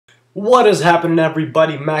What is happening,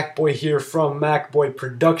 everybody? MacBoy here from MacBoy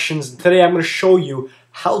Productions. Today I'm going to show you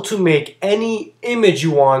how to make any image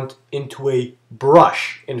you want into a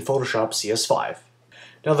brush in Photoshop CS5.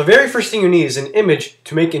 Now the very first thing you need is an image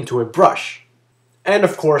to make into a brush. And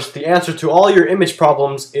of course the answer to all your image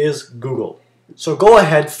problems is Google. So go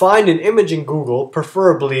ahead, find an image in Google,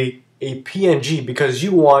 preferably a PNG, because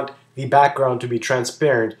you want the background to be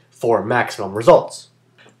transparent for maximum results.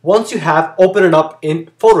 Once you have, open it up in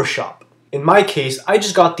Photoshop. In my case, I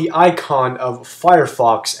just got the icon of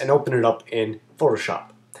Firefox and opened it up in Photoshop.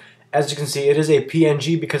 As you can see, it is a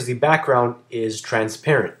PNG because the background is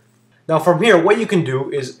transparent. Now from here, what you can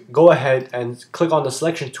do is go ahead and click on the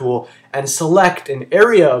selection tool and select an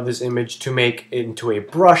area of this image to make it into a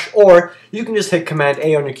brush, or you can just hit Command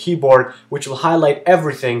A on your keyboard, which will highlight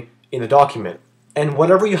everything in the document. And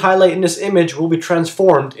whatever you highlight in this image will be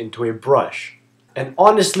transformed into a brush. And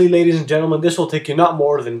honestly, ladies and gentlemen, this will take you not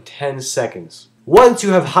more than 10 seconds. Once you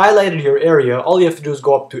have highlighted your area, all you have to do is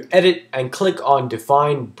go up to Edit and click on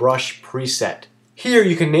Define Brush Preset. Here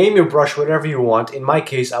you can name your brush whatever you want. In my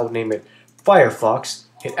case, I would name it Firefox.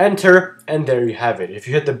 Hit Enter, and there you have it. If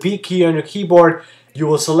you hit the B key on your keyboard, you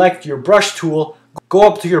will select your brush tool, go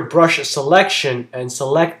up to your brush selection, and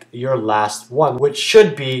select your last one, which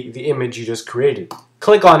should be the image you just created.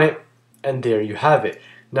 Click on it, and there you have it.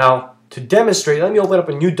 Now, to demonstrate, let me open up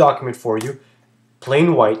a new document for you,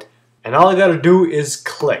 plain white, and all I gotta do is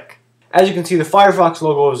click. As you can see, the Firefox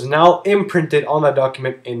logo is now imprinted on that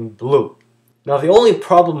document in blue. Now the only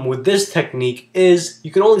problem with this technique is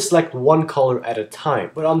you can only select one color at a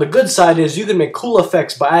time. But on the good side is you can make cool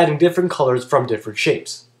effects by adding different colors from different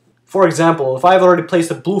shapes. For example, if I've already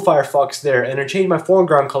placed a blue Firefox there and I change my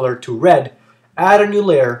foreground color to red, add a new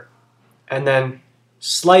layer, and then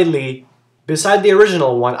slightly beside the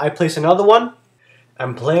original one, I place another one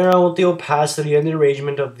and play around with the opacity and the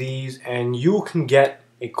arrangement of these, and you can get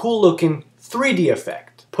a cool looking 3D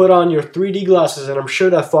effect. Put on your 3D glasses and I'm sure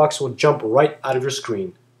that fox will jump right out of your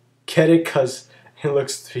screen. Get it? Cause it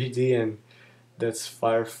looks 3D and that's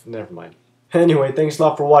never mind. Anyway, thanks a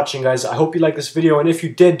lot for watching, guys. I hope you liked this video, and if you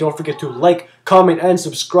did, don't forget to like, comment, and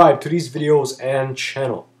subscribe to these videos and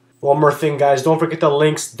channel. One more thing, guys, don't forget the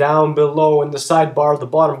links down below in the sidebar, the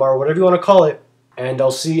bottom bar, whatever you want to call it. And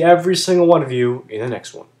I'll see every single one of you in the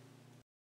next one.